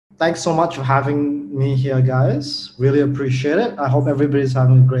Thanks so much for having me here, guys. Really appreciate it. I hope everybody's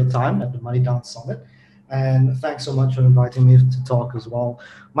having a great time at the MoneyDance Summit. And thanks so much for inviting me to talk as well.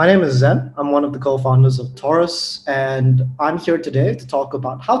 My name is Zhen. I'm one of the co-founders of TORUS, and I'm here today to talk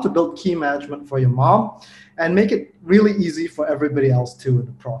about how to build key management for your mom and make it really easy for everybody else too in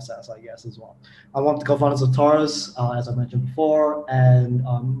the process, I guess, as well. I'm one of the co-founders of TORUS, as I mentioned before, and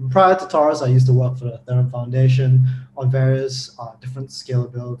prior to TORUS, I used to work for the Ethereum Foundation on various different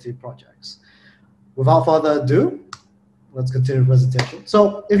scalability projects. Without further ado, let's continue the presentation.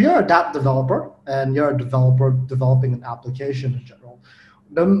 So if you're a dApp developer and you're a developer developing an application in general,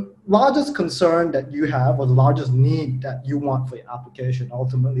 the largest concern that you have or the largest need that you want for your application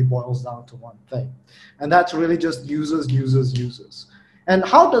ultimately boils down to one thing. And that's really just users. And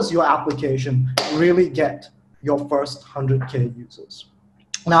how does your application really get your first 100K users?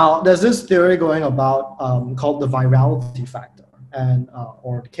 Now, there's this theory going about called the virality factor and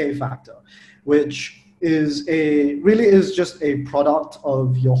or the K factor, which is really is just a product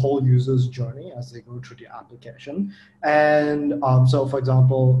of your whole user's journey as they go through the application. And so, for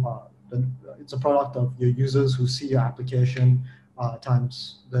example, it's a product of your users who see your application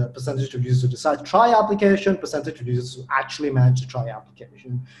times the percentage of users who decide to try your application, percentage of users who actually manage to try your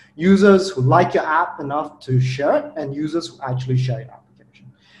application, users who like your app enough to share it, and users who actually share your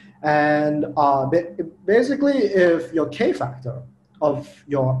application. And basically, if your K factor of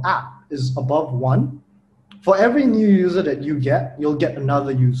your app is above 1, for every new user that you get, you'll get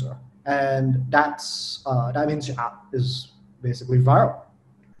another user. And that's that means your app is basically viral.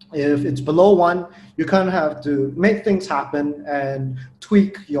 If it's below 1, you kind of have to make things happen and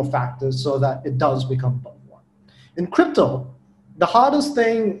tweak your factors so that it does become above 1. In crypto, the hardest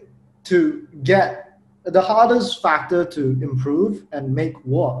factor to improve and make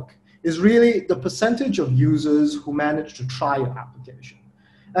work is really the percentage of users who manage to try your application.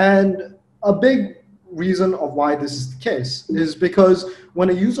 And a big reason of why this is the case is because when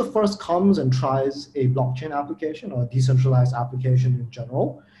a user first comes and tries a blockchain application or a decentralized application in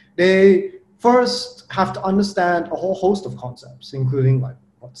general, they first have to understand a whole host of concepts, including like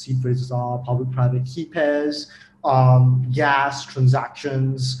what seed phrases are, public-private key pairs, gas,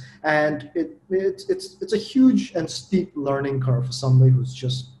 transactions, and it's a huge and steep learning curve for somebody who's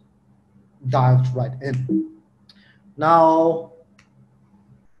just dived right in. Now,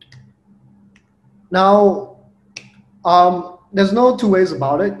 there's no two ways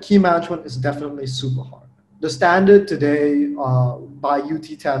about it. Key management is definitely super hard. The standard today by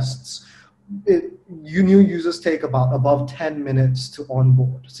UT tests, new users take above 10 minutes to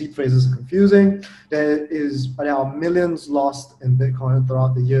onboard. Seed phrases are confusing. There are millions lost in Bitcoin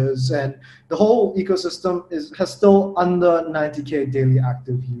throughout the years, and the whole ecosystem has still under 90K daily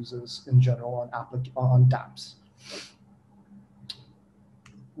active users in general on dApps.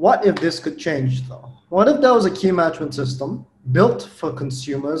 What if this could change, though? What if there was a key management system built for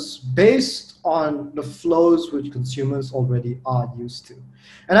consumers based on the flows which consumers already are used to?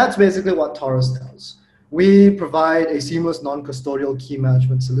 And that's basically what TORUS does. We provide a seamless non-custodial key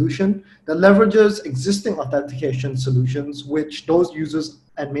management solution that leverages existing authentication solutions which those users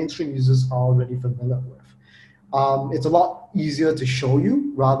and mainstream users are already familiar with. It's a lot easier to show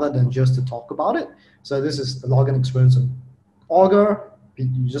you rather than just to talk about it. So this is the login experience in Augur.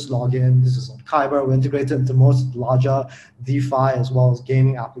 You just log in. This is on Kyber. We're integrated into most larger DeFi as well as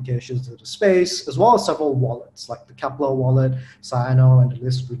gaming applications in the space, as well as several wallets like the Kepler wallet, Cyano, and the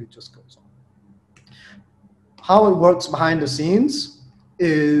list really just goes on. How it works behind the scenes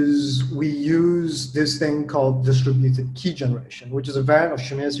is we use this thing called distributed key generation, which is a variant of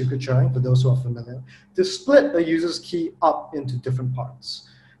Shamir's secret sharing, for those who are familiar, to split a user's key up into different parts.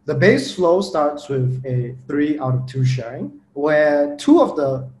 The base flow starts with a 3 out of 2 sharing, where 2 of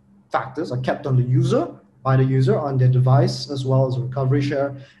the factors are kept on the user, by the user on their device, as well as a recovery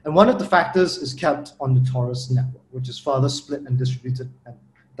share. And 1 of the factors is kept on the TORUS network, which is further split and distributed and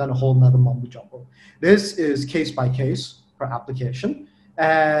done a whole nother mumbo jumbo. This is case by case per application.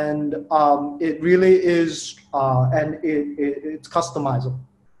 And it really is, it's customizable.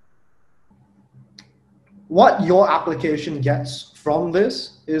 What your application gets from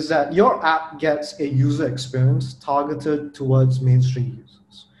this is that your app gets a user experience targeted towards mainstream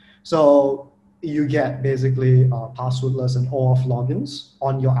users. So you get basically passwordless and OAuth logins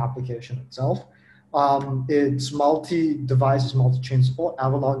on your application itself. It's multi-device, it's multi-chain support.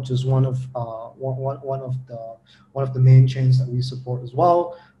 Avalanche is one of the main chains that we support as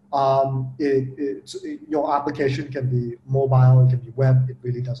well. Your application can be mobile, it can be web, it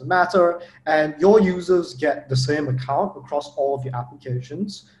really doesn't matter. And your users get the same account across all of your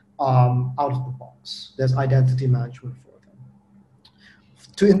applications out of the box. There's identity management for them.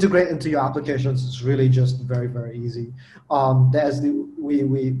 to integrate into your applications, it's really just very, very easy. We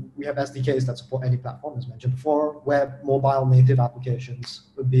have SDKs that support any platform, as mentioned before, web, mobile, native applications,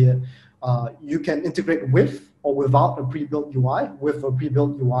 be it. You can integrate with or without a pre-built UI, with a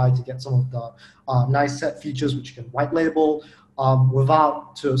pre-built UI to get some of the nice set features which you can white label,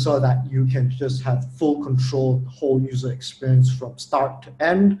 so that you can just have full control of the whole user experience from start to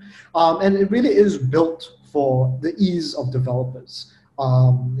end. And it really is built for the ease of developers.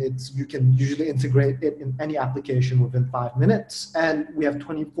 You can usually integrate it in any application within 5 minutes, and we have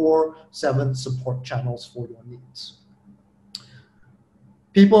 24/7 support channels for your needs.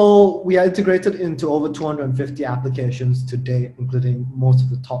 We are integrated into over 250 applications to date, including most of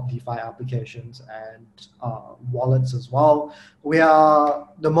the top DeFi applications and wallets as well. We are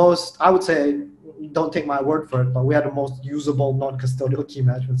the most, I would say, don't take my word for it, but we are the most usable non-custodial key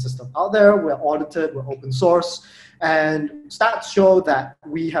management system out there. We're audited, we're open source, and stats show that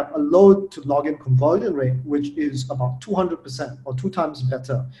we have a load to login conversion rate, which is about 200% or 2 times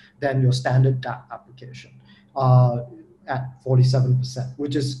better than your standard dApp application. At 47%,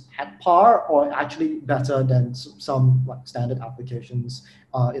 which is at par or actually better than some standard applications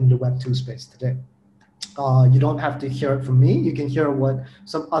in the Web2 space today. You don't have to hear it from me. You can hear what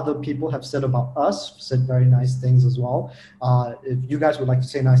some other people have said about us, said very nice things as well. If you guys would like to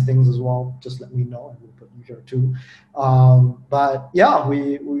say nice things as well, just let me know and we'll put you here too. But yeah,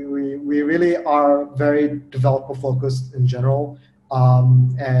 we really are very developer focused in general.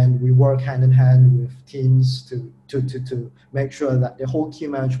 And we work hand in hand with teams to make sure that the whole key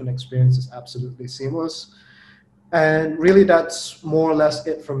management experience is absolutely seamless. And really, that's more or less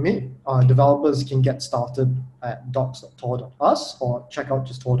it from me. Developers can get started at docs.tor.us or check out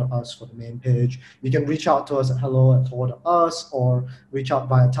just tor.us for the main page. You can reach out to us at hello@tor.us or reach out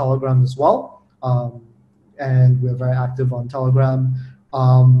via Telegram as well. And we're very active on Telegram.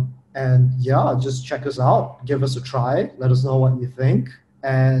 And yeah, just check us out. Give us a try. Let us know what you think.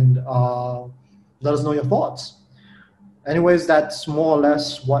 And let us know your thoughts. Anyways, that's more or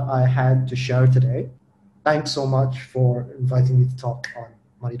less what I had to share today. Thanks so much for inviting me to talk on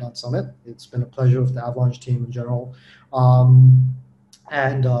MoneyDance Summit. It's been a pleasure with the Avalanche team in general.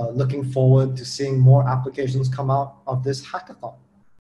 And looking forward to seeing more applications come out of this hackathon.